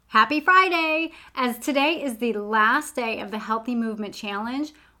Happy Friday! As today is the last day of the Healthy Movement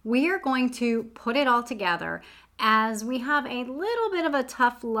Challenge, we are going to put it all together as we have a little bit of a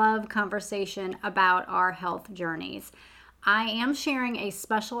tough love conversation about our health journeys. I am sharing a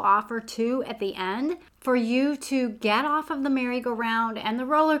special offer too at the end for you to get off of the merry-go-round and the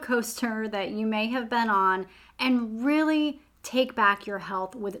roller coaster that you may have been on and really take back your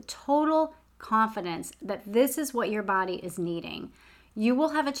health with total confidence that this is what your body is needing. You will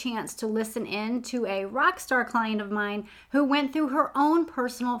have a chance to listen in to a rock star client of mine who went through her own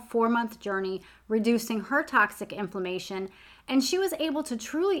personal 4-month journey reducing her toxic inflammation, and she was able to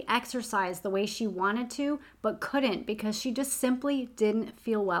truly exercise the way she wanted to, but couldn't because she just simply didn't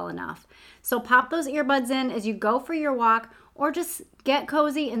feel well enough. So pop those earbuds in as you go for your walk, or just get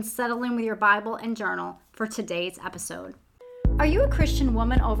cozy and settle in with your Bible and journal for today's episode. Are you a Christian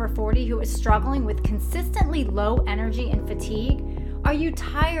woman over 40 who is struggling with consistently low energy and fatigue? Are you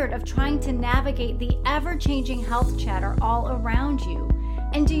tired of trying to navigate the ever-changing health chatter all around you?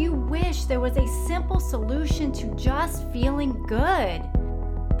 And do you wish there was a simple solution to just feeling good?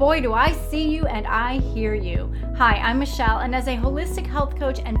 Boy, do I see you and I hear you. Hi, I'm Michelle, and as a holistic health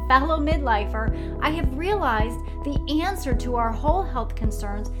coach and fellow midlifer, I have realized the answer to our whole health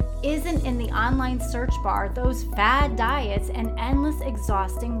concerns isn't in the online search bar, those fad diets and endless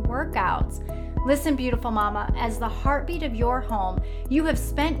exhausting workouts. Listen, beautiful mama, as the heartbeat of your home, you have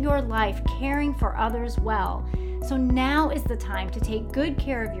spent your life caring for others well. So now is the time to take good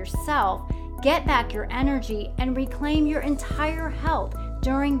care of yourself, get back your energy, and reclaim your entire health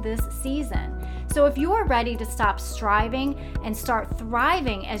during this season. So if you are ready to stop striving and start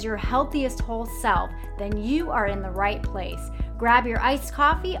thriving as your healthiest whole self, then you are in the right place. Grab your iced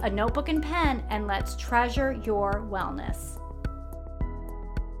coffee, a notebook and pen, and let's treasure your wellness.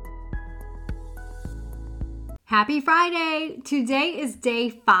 Happy Friday! Today is day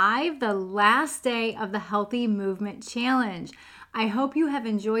 5, the last day of the Healthy Movement Challenge. I hope you have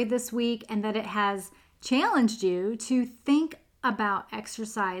enjoyed this week and that it has challenged you to think about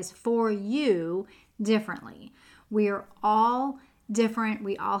exercise for you differently. We are all different.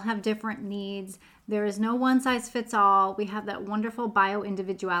 We all have different needs. There is no one size fits all. We have that wonderful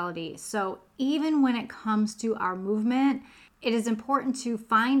bio-individuality. So even when it comes to our movement, it is important to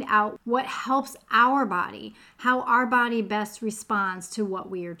find out what helps our body, how our body best responds to what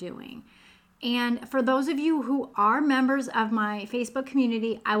we are doing. And for those of you who are members of my Facebook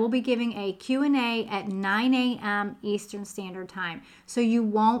community, I will be giving a Q&A at 9 a.m. Eastern Standard Time, so you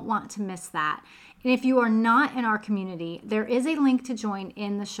won't want to miss that. And if you are not in our community, there is a link to join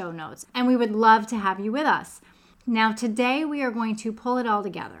in the show notes, and we would love to have you with us. Now, today we are going to pull it all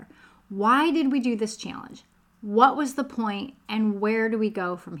together. Why did we do this challenge? What was the point, and where do we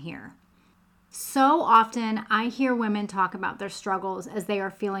go from here? So often I hear women talk about their struggles as they are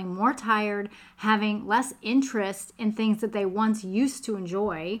feeling more tired, having less interest in things that they once used to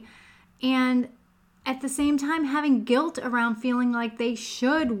enjoy, and at the same time having guilt around feeling like they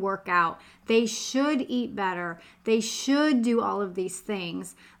should work out, they should eat better, they should do all of these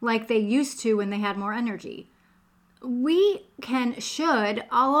things like they used to when they had more energy. We can should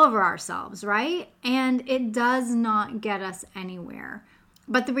all over ourselves, right? And it does not get us anywhere.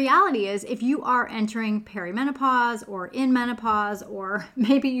 But the reality is, if you are entering perimenopause or in menopause, or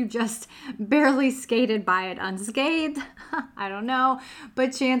maybe you just barely skated by it unscathed, I don't know,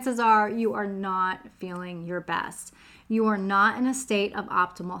 but chances are you are not feeling your best. You are not in a state of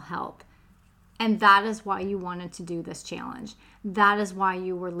optimal health. And that is why you wanted to do this challenge. That is why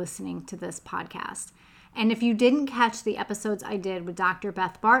you were listening to this podcast. And if you didn't catch the episodes I did with Dr.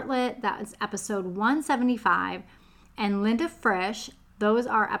 Beth Bartlett, that was episode 175, and Linda Frisch, those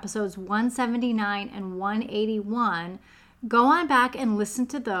are episodes 179 and 181. Go on back and listen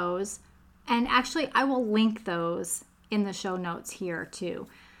to those. And actually, I will link those in the show notes here too.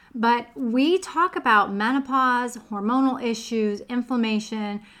 But we talk about menopause, hormonal issues,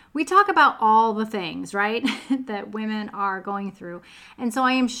 inflammation. We talk about all the things, right, that women are going through. And so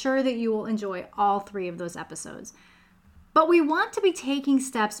I am sure that you will enjoy all 3 of those episodes. But we want to be taking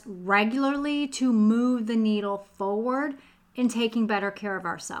steps regularly to move the needle forward in taking better care of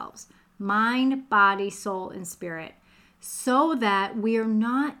ourselves, mind, body, soul, and spirit, so that we are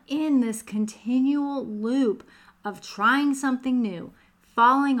not in this continual loop of trying something new,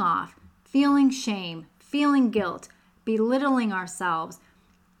 falling off, feeling shame, feeling guilt, belittling ourselves.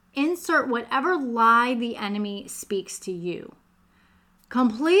 Insert whatever lie the enemy speaks to you.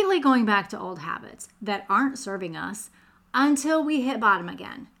 Completely going back to old habits that aren't serving us until we hit bottom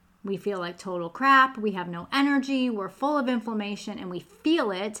again. We feel like total crap, we have no energy, we're full of inflammation, and we feel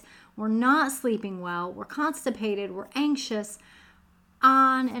it. We're not sleeping well, we're constipated, we're anxious.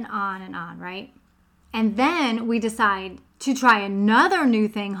 on and on and on, right? And then we decide to try another new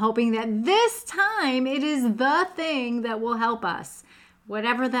thing, hoping that this time it is the thing that will help us,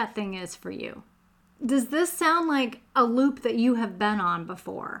 whatever that thing is for you. Does this sound like a loop that you have been on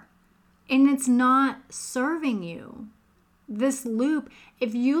before? And it's not serving you. This loop,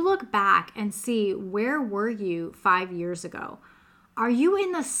 if you look back and see where were you 5 years ago, are you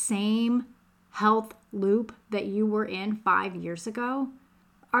in the same health loop that you were in 5 years ago?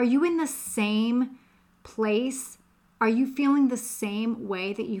 Are you in the same place? Are you feeling the same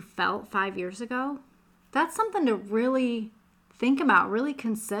way that you felt 5 years ago? That's something to really think about, really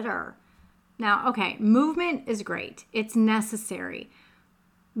consider. Now, okay, movement is great. It's necessary.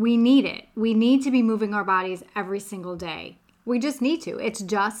 We need it. We need to be moving our bodies every single day. We just need to. It's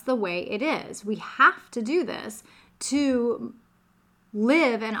just the way it is. We have to do this to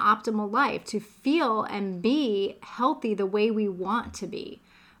live an optimal life, to feel and be healthy the way we want to be.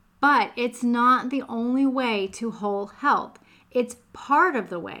 But it's not the only way to whole health. It's part of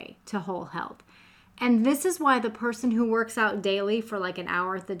the way to whole health. And this is why the person who works out daily for like an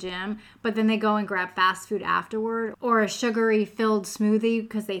hour at the gym, but then they go and grab fast food afterward or a sugary filled smoothie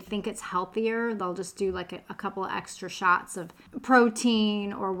because they think it's healthier, they'll just do like a couple of extra shots of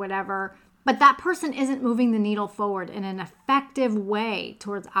protein or whatever. But that person isn't moving the needle forward in an effective way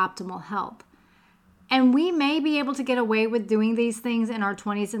towards optimal health. And we may be able to get away with doing these things in our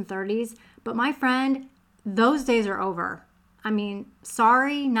 20s and 30s, but my friend, those days are over. I mean,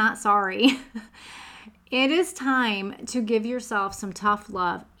 sorry, not sorry. It is time to give yourself some tough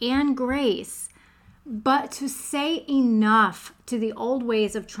love and grace, but to say enough to the old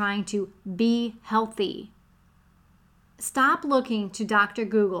ways of trying to be healthy. Stop looking to Dr.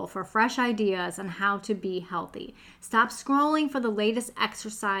 Google for fresh ideas on how to be healthy. Stop scrolling for the latest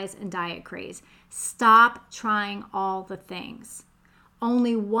exercise and diet craze. Stop trying all the things.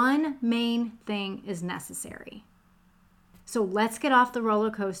 Only one main thing is necessary. So let's get off the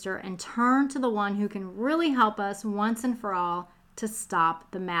roller coaster and turn to the one who can really help us once and for all to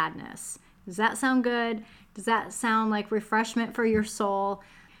stop the madness. Does that sound good? Does that sound like refreshment for your soul?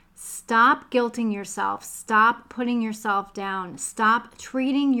 Stop guilting yourself. Stop putting yourself down. Stop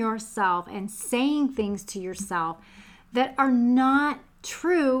treating yourself and saying things to yourself that are not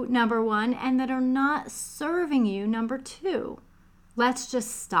true, number one, and that are not serving you, number two. Let's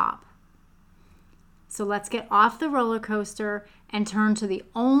just stop. So let's get off the roller coaster and turn to the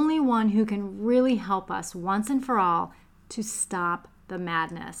only one who can really help us once and for all to stop the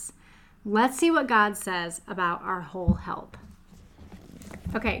madness. Let's see what God says about our whole health.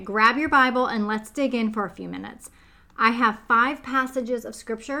 Okay, grab your Bible and let's dig in for a few minutes. I have 5 passages of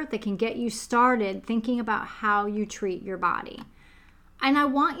scripture that can get you started thinking about how you treat your body. And I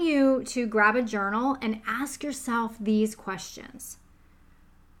want you to grab a journal and ask yourself these questions.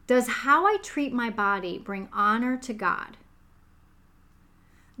 Does how I treat my body bring honor to God?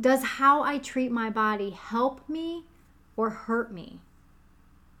 Does how I treat my body help me or hurt me?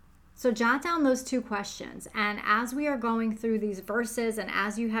 So jot down those 2 questions. And as we are going through these verses and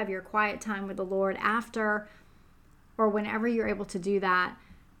as you have your quiet time with the Lord after or whenever you're able to do that,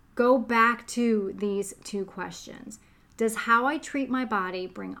 go back to these 2 questions. Does how I treat my body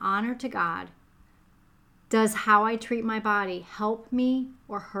bring honor to God? Does how I treat my body help me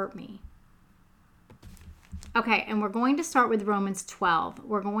or hurt me? Okay, and we're going to start with Romans 12.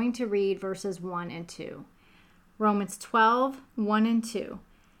 We're going to read verses 1 and 2. Romans 12, 1 and 2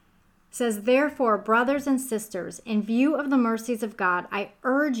 says, "Therefore, brothers and sisters, in view of the mercies of God, I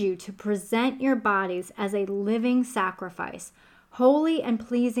urge you to present your bodies as a living sacrifice, holy and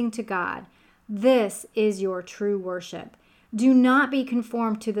pleasing to God. This is your true worship. Do not be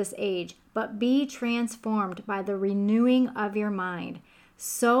conformed to this age, but be transformed by the renewing of your mind,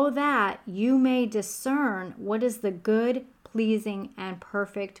 so that you may discern what is the good, pleasing, and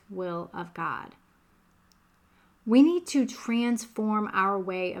perfect will of God." We need to transform our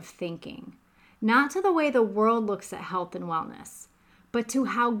way of thinking, not to the way the world looks at health and wellness, but to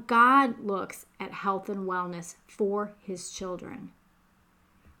how God looks at health and wellness for his children.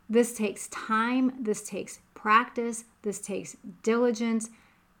 This takes time, this takes practice, this takes diligence,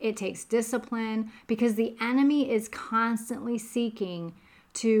 it takes discipline, because the enemy is constantly seeking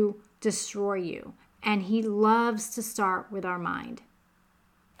to destroy you, and he loves to start with our mind.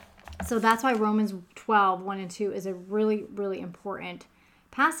 So that's why Romans 12, 1 and 2 is a really, really important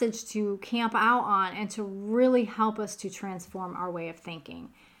passage to camp out on and to really help us to transform our way of thinking.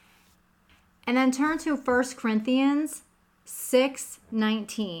 And then turn to 1 Corinthians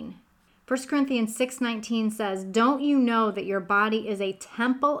 6:19. 1 Corinthians 6:19 says, "Don't you know that your body is a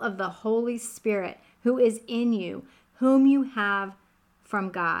temple of the Holy Spirit who is in you, whom you have from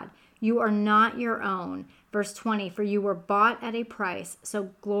God. You are not your own. Verse 20, for you were bought at a price,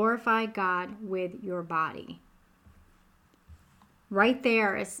 so glorify God with your body. Right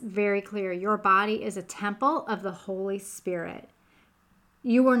there, it's very clear. Your body is a temple of the Holy Spirit.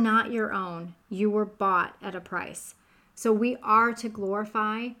 You are not your own. You were bought at a price. So we are to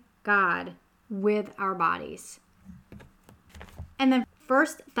glorify God with our bodies. And then 1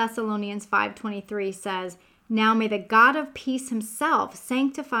 Thessalonians 5:23 says, now may the God of peace himself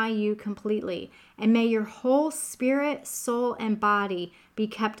sanctify you completely, and may your whole spirit, soul, and body be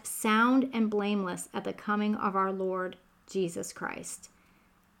kept sound and blameless at the coming of our Lord Jesus Christ.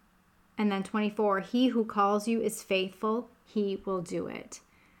 And then 24, he who calls you is faithful, he will do it.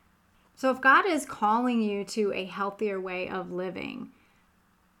 So if God is calling you to a healthier way of living,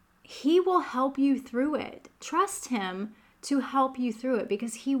 he will help you through it. Trust him to help you through it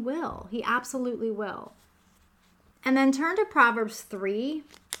because he will. He absolutely will. And then turn to Proverbs 3,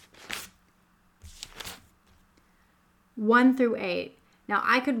 1-8. Now,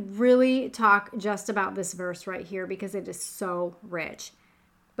 I could really talk just about this verse right here because it is so rich.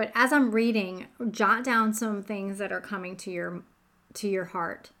 But as I'm reading, jot down some things that are coming to your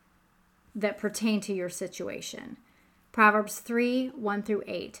heart that pertain to your situation. Proverbs 3,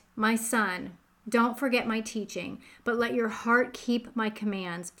 1-8. My son, don't forget my teaching, but let your heart keep my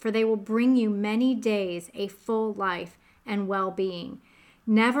commands, for they will bring you many days, a full life, and well-being.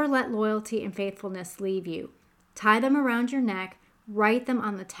 Never let loyalty and faithfulness leave you. Tie them around your neck, write them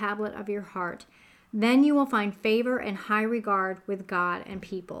on the tablet of your heart. Then you will find favor and high regard with God and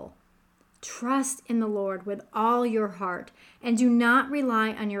people. Trust in the Lord with all your heart, and do not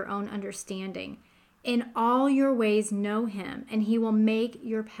rely on your own understanding. In all your ways know him, and he will make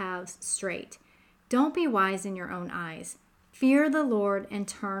your paths straight. Don't be wise in your own eyes. Fear the Lord and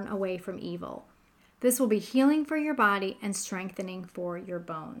turn away from evil. This will be healing for your body and strengthening for your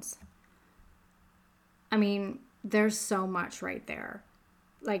bones. I mean, there's so much right there.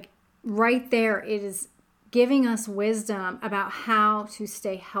 Like right there, it is giving us wisdom about how to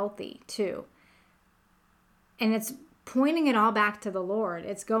stay healthy too. And it's pointing it all back to the Lord.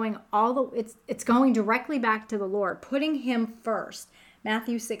 It's going directly back to the Lord, putting him first.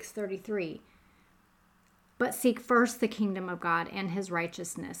 Matthew 6:33. But seek first the kingdom of God and his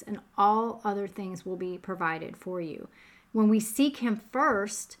righteousness, and all other things will be provided for you. When we seek him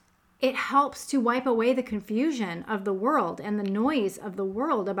first, it helps to wipe away the confusion of the world and the noise of the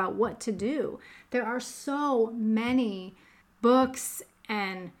world about what to do. There are so many books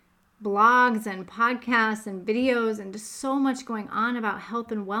and blogs and podcasts and videos and just so much going on about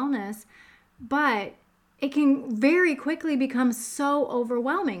health and wellness, but it can very quickly become so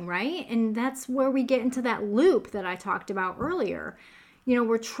overwhelming, right? And that's where we get into that loop that I talked about earlier. You know,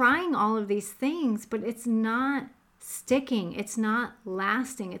 we're trying all of these things, but it's not sticking. It's not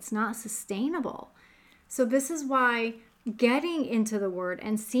lasting. It's not sustainable. So this is why getting into the Word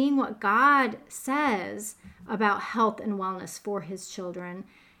and seeing what God says about health and wellness for his children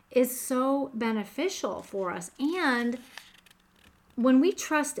is so beneficial for us. And when we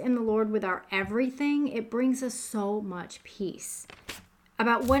trust in the Lord with our everything, it brings us so much peace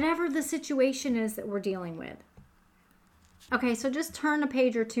about whatever the situation is that we're dealing with. Okay, so just turn a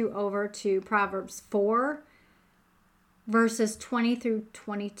page or two over to Proverbs 4, verses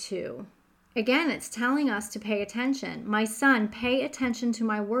 20-22. Again, it's telling us to pay attention. My son, pay attention to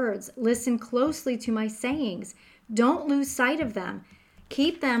my words. Listen closely to my sayings. Don't lose sight of them.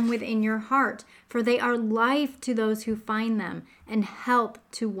 Keep them within your heart, for they are life to those who find them and health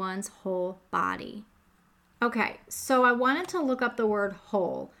to one's whole body. Okay, so I wanted to look up the word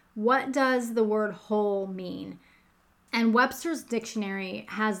whole. What does the word whole mean? And Webster's dictionary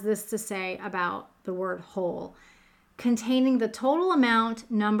has this to say about the word whole: containing the total amount,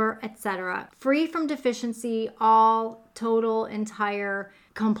 number, etc., free from deficiency, all, total, entire,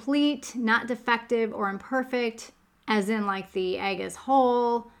 complete, not defective or imperfect, as in like the egg is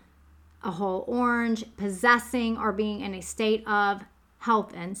whole, a whole orange, possessing or being in a state of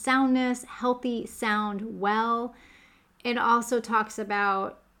health and soundness, healthy, sound, well. It also talks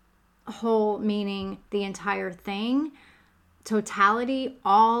about whole meaning the entire thing, totality,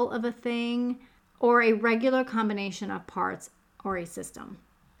 all of a thing, or a regular combination of parts or a system.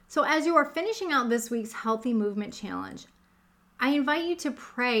 So as you are finishing out this week's Healthy Movement Challenge, I invite you to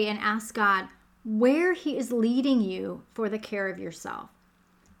pray and ask God where he is leading you for the care of yourself.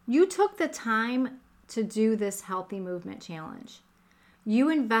 You took the time to do this Healthy Movement Challenge. You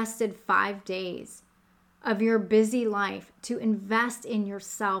invested 5 days of your busy life to invest in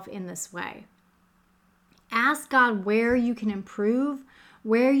yourself in this way. Ask God where you can improve,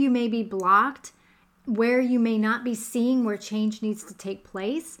 where you may be blocked, where you may not be seeing where change needs to take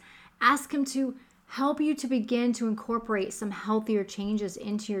place, ask Him to help you to begin to incorporate some healthier changes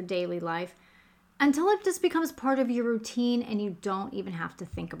into your daily life until it just becomes part of your routine and you don't even have to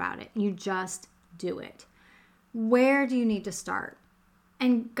think about it. You just do it. Where do you need to start?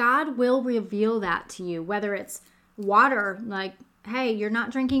 And God will reveal that to you, whether it's water, like, hey, you're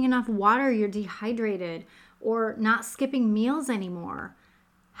not drinking enough water, you're dehydrated, or not skipping meals anymore.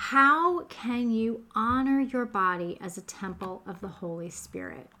 How can you honor your body as a temple of the Holy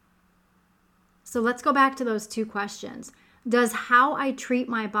Spirit? So let's go back to those two questions. Does how I treat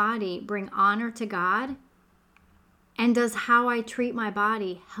my body bring honor to God? And does how I treat my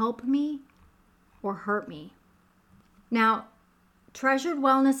body help me or hurt me? Now, Treasured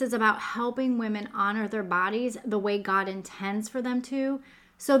Wellness is about helping women honor their bodies the way God intends for them to,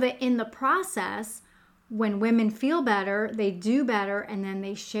 so that in the process, when women feel better, they do better, and then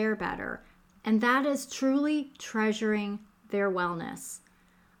they share better. And that is truly treasuring their wellness.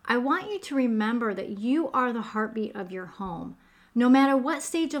 I want you to remember that you are the heartbeat of your home. No matter what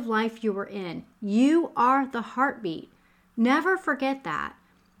stage of life you are in, you are the heartbeat. Never forget that.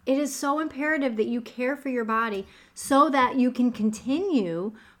 It is so imperative that you care for your body so that you can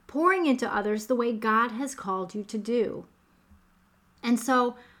continue pouring into others the way God has called you to do. And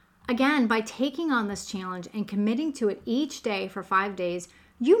so, again, by taking on this challenge and committing to it each day for 5 days,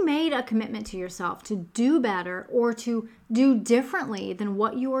 you made a commitment to yourself to do better or to do differently than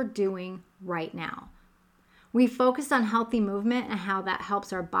what you are doing right now. We focused on healthy movement and how that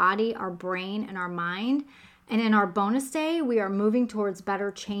helps our body, our brain, and our mind. And in our bonus day, we are moving towards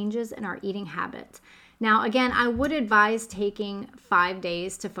better changes in our eating habits. Now, again, I would advise taking 5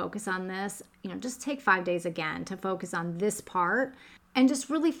 days to focus on this. Just take 5 days again to focus on this part and just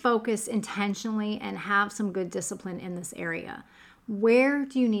really focus intentionally and have some good discipline in this area. Where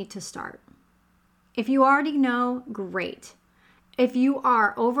do you need to start? If you already know, great. If you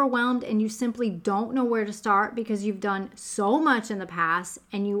are overwhelmed and you simply don't know where to start because you've done so much in the past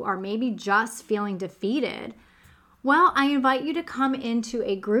and you are maybe just feeling defeated, well, I invite you to come into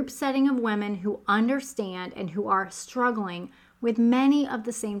a group setting of women who understand and who are struggling with many of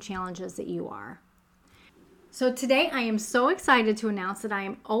the same challenges that you are. So today I am so excited to announce that I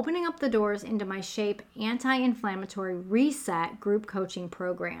am opening up the doors into my Shape Anti-Inflammatory Reset group coaching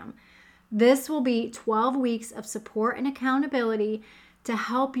program. This will be 12 weeks of support and accountability to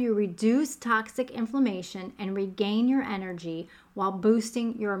help you reduce toxic inflammation and regain your energy while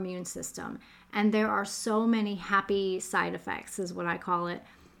boosting your immune system. And there are so many happy side effects, is what I call it.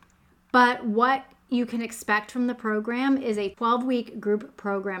 But what you can expect from the program is a 12-week group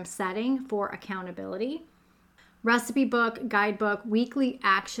program setting for accountability, recipe book, guidebook, weekly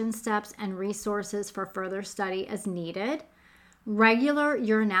action steps, and resources for further study as needed, regular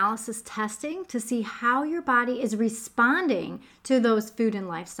urinalysis testing to see how your body is responding to those food and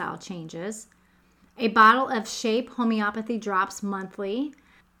lifestyle changes, a bottle of Shape homeopathy drops monthly,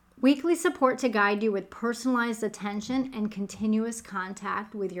 weekly support to guide you with personalized attention and continuous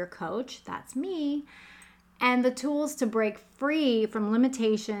contact with your coach, that's me, and the tools to break free from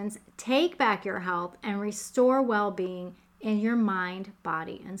limitations, take back your health, and restore well-being in your mind,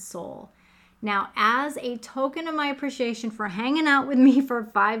 body, and soul. Now, as a token of my appreciation for hanging out with me for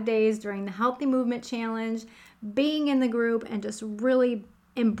 5 days during the Healthy Movement Challenge, being in the group, and just really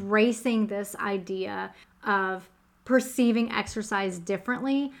embracing this idea of perceiving exercise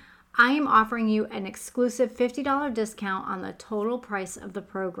differently, I am offering you an exclusive $50 discount on the total price of the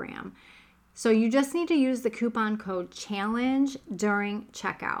program. So you just need to use the coupon code CHALLENGE during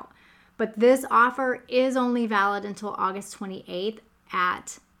checkout. But this offer is only valid until August 28th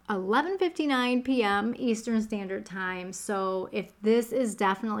at 11:59 p.m. Eastern Standard Time. So if this is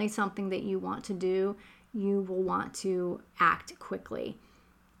definitely something that you want to do, you will want to act quickly.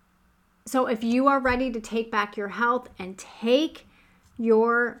 So if you are ready to take back your health and take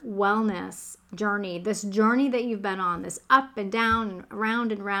your wellness journey, this journey that you've been on, this up and down and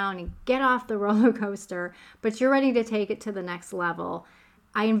round and get off the roller coaster, but you're ready to take it to the next level,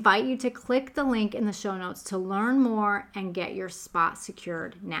 I invite you to click the link in the show notes to learn more and get your spot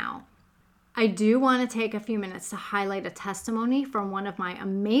secured now. I do want to take a few minutes to highlight a testimony from one of my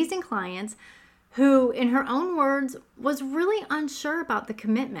amazing clients who, in her own words, was really unsure about the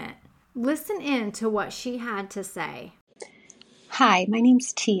commitment. Listen in to what she had to say. Hi, my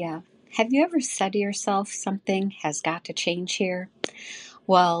name's Tia. Have you ever said to yourself, something has got to change here?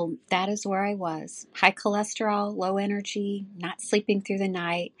 Well, that is where I was. High cholesterol, low energy, not sleeping through the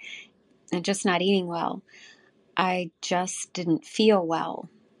night, and just not eating well. I just didn't feel well.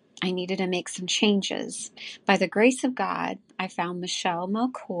 I needed to make some changes. By the grace of God, I found Michelle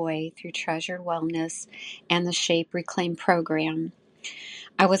McCoy through Treasured Wellness and the Shape Reclaim program.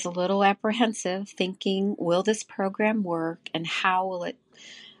 I was a little apprehensive, thinking, will this program work and how will it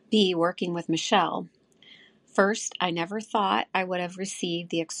be working with Michelle? First, I never thought I would have received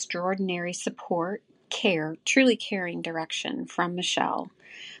the extraordinary support, care, truly caring direction from Michelle,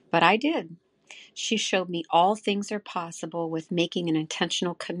 but I did. She showed me all things are possible with making an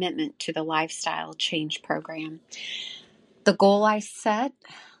intentional commitment to the lifestyle change program. The goal I set,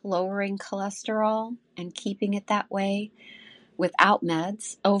 lowering cholesterol and keeping it that way without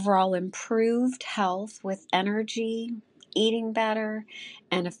meds, overall improved health with energy, eating better,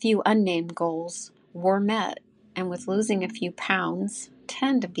 and a few unnamed goals were met, and with losing a few pounds,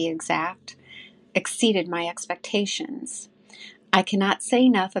 10 to be exact, exceeded my expectations. I cannot say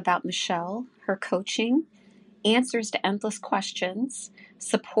enough about Michelle, her coaching, answers to endless questions,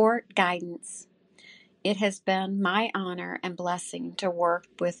 support, guidance. It has been my honor and blessing to work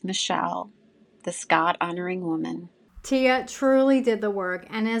with Michelle, this God-honoring woman. Tia truly did the work,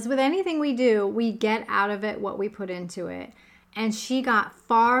 and as with anything we do, we get out of it what we put into it. And she got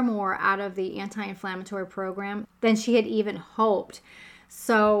far more out of the anti-inflammatory program than she had even hoped.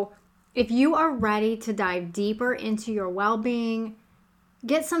 So if you are ready to dive deeper into your well-being,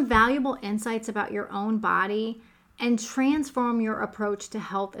 get some valuable insights about your own body, and transform your approach to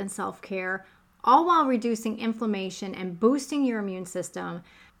health and self-care, all while reducing inflammation and boosting your immune system,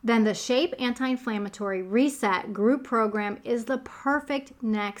 then the Shape Anti-Inflammatory Reset Group Program is the perfect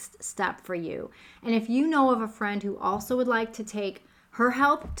next step for you. And if you know of a friend who also would like to take her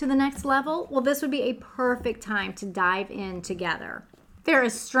health to the next level, well, this would be a perfect time to dive in together. There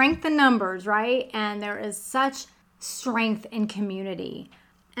is strength in numbers, right? And there is such strength in community.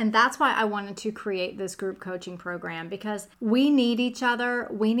 And that's why I wanted to create this group coaching program, because we need each other,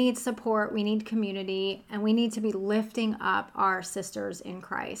 we need support, we need community, and we need to be lifting up our sisters in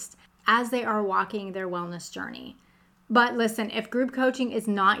Christ as they are walking their wellness journey. But listen, if group coaching is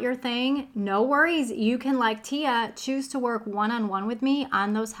not your thing, no worries. You can, like Tia, choose to work one-on-one with me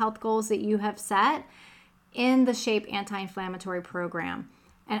on those health goals that you have set in the Shape Anti-Inflammatory program.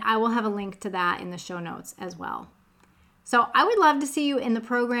 And I will have a link to that in the show notes as well. So I would love to see you in the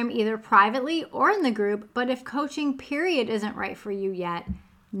program either privately or in the group, but if coaching period isn't right for you yet,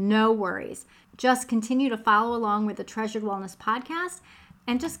 no worries. Just continue to follow along with the Treasured Wellness podcast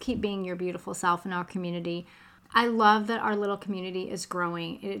and just keep being your beautiful self in our community. I love that our little community is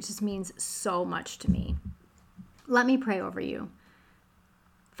growing. It just means so much to me. Let me pray over you.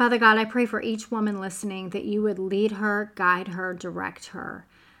 Father God, I pray for each woman listening that you would lead her, guide her, direct her.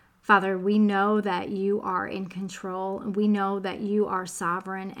 Father, we know that you are in control, and we know that you are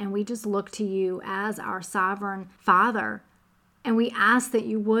sovereign, and we just look to you as our sovereign Father, and we ask that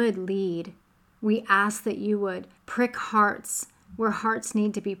you would lead. We ask that you would prick hearts where hearts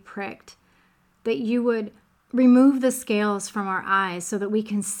need to be pricked, that you would remove the scales from our eyes so that we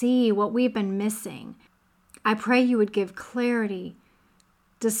can see what we've been missing. I pray you would give clarity,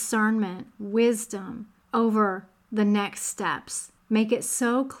 discernment, wisdom over the next steps. Make it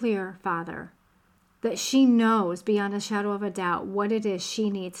so clear, Father, that she knows beyond a shadow of a doubt what it is she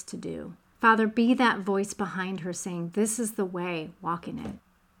needs to do. Father, be that voice behind her saying, this is the way, walk in it.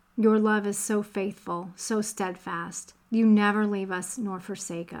 Your love is so faithful, so steadfast. You never leave us nor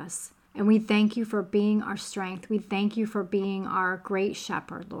forsake us. And we thank you for being our strength. We thank you for being our great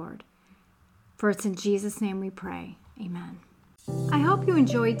shepherd, Lord. For it's in Jesus' name we pray. Amen. I hope you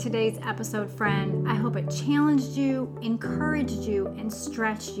enjoyed today's episode, friend. I hope it challenged you, encouraged you, and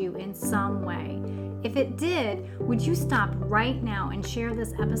stretched you in some way. If it did, would you stop right now and share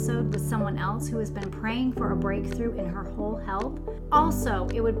this episode with someone else who has been praying for a breakthrough in her whole health? Also,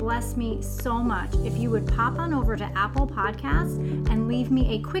 it would bless me so much if you would pop on over to Apple Podcasts and leave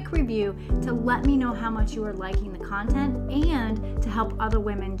me a quick review to let me know how much you are liking the content and to help other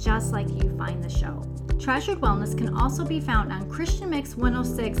women just like you find the show. Treasured Wellness can also be found on Christian Mix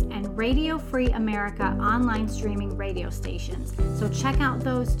 106 and Radio Free America online streaming radio stations. So check out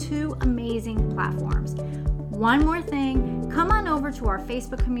those two amazing platforms. One more thing, come on over to our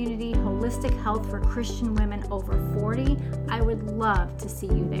Facebook community, Holistic Health for Christian Women Over 40. I would love to see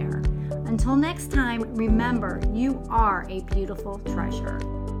you there. Until next time, remember, you are a beautiful treasure.